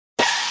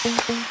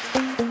Welcome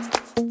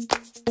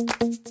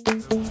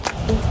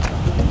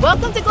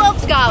to Globe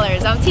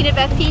Scholars. I'm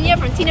Tinabeth Piña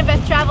from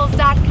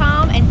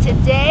TinabethTravels.com, and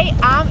today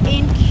I'm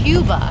in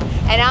Cuba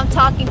and I'm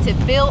talking to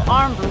Bill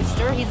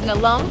Armbruster. He's an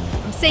alum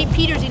from St.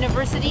 Peter's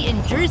University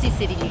in Jersey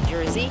City, New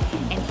Jersey,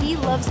 and he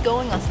loves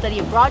going on study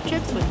abroad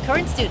trips with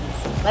current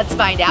students. Let's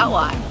find out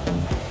why.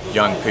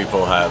 Young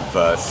people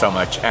have so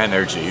much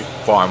energy,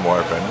 far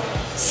more than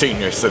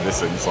senior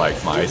citizens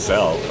like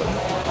myself. And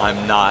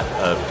I'm not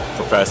a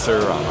professor,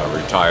 I'm a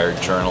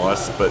retired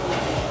journalist, but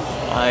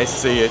I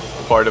see it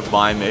part of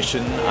my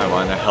mission. I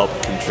want to help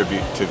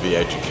contribute to the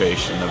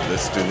education of the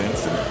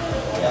students,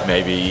 and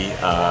maybe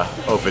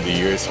over the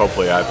years,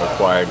 hopefully I've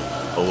acquired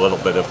a little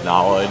bit of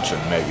knowledge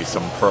and maybe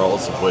some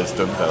pearls of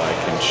wisdom that I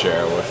can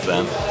share with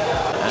them.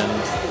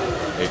 And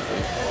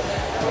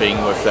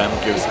being with them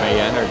gives me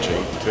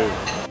energy too.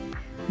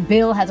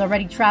 Bill has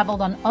already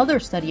traveled on other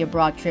study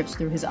abroad trips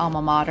through his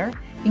alma mater,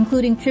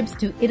 including trips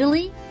to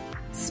Italy,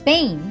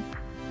 Spain,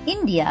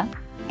 India,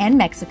 and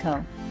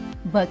Mexico.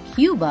 But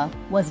Cuba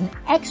was an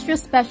extra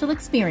special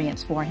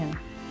experience for him.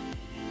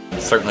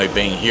 Certainly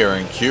being here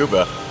in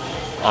Cuba,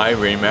 I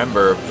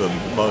remember the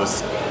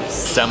most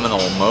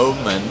seminal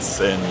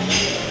moments in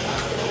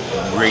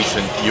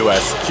recent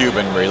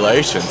U.S.-Cuban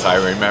relations. I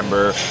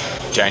remember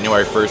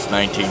January 1st,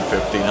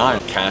 1959,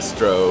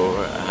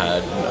 Castro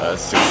had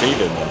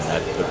succeeded and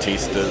that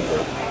Batista,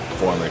 the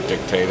former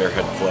dictator,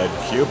 had fled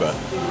Cuba.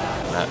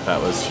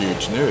 That was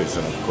huge news,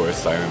 and of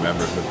course I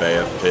remember the Bay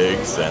of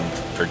Pigs and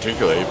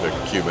particularly the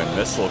Cuban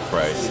Missile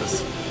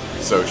Crisis.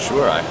 So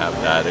sure, I have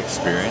that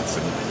experience,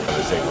 and I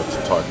was able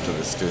to talk to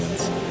the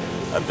students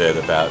a bit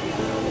about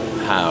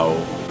how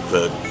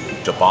the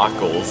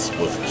debacles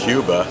with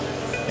Cuba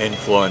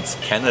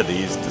influenced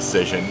Kennedy's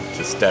decision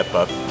to step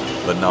up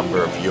the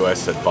number of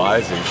U.S.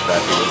 advisors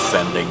that he was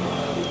sending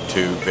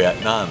to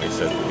Vietnam. He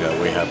said, you know,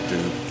 we have to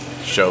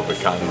show the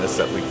communists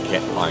that we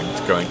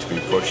aren't going to be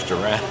pushed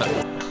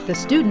around. The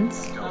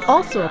students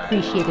also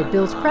appreciated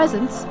Bill's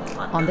presence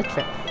on the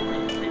trip.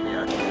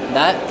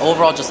 That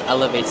overall just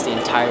elevates the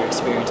entire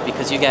experience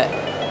because you get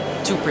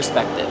two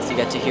perspectives. You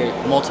get to hear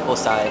multiple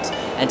sides,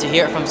 and to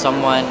hear it from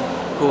someone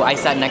who I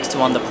sat next to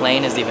on the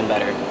plane is even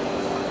better.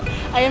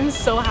 I am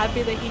so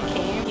happy that he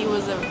came. He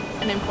was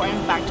an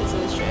important factor to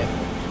this trip,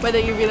 whether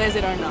you realize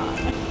it or not.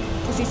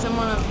 To see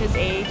someone of his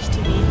age,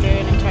 to be here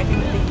and interacting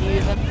with the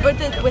youth.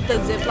 With the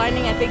zip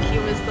lining, I think he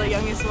was the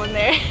youngest one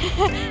there.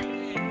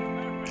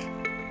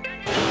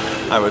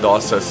 I would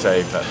also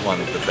say that one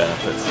of the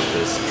benefits of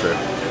this trip,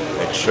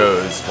 it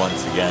shows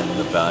once again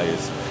the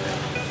values of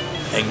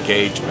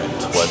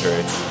engagement, whether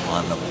it's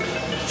on the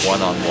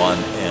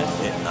one-on-one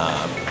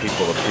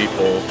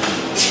people-to-people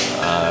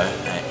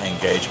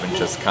engagement,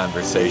 just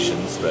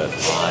conversations that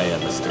I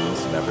and the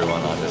students and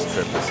everyone on this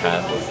trip has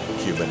had with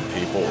Cuban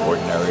people,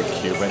 ordinary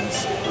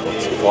Cubans.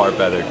 It's far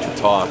better to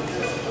talk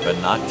than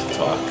not to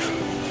talk.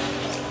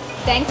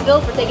 Thanks, Bill,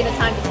 for taking the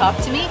time to talk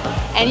to me.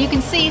 And you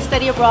can see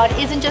study abroad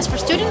isn't just for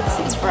students,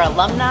 it's for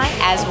alumni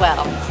as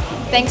well.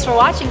 Thanks for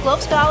watching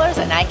Globe Scholars,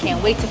 and I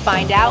can't wait to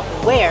find out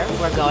where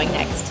we're going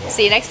next.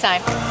 See you next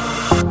time.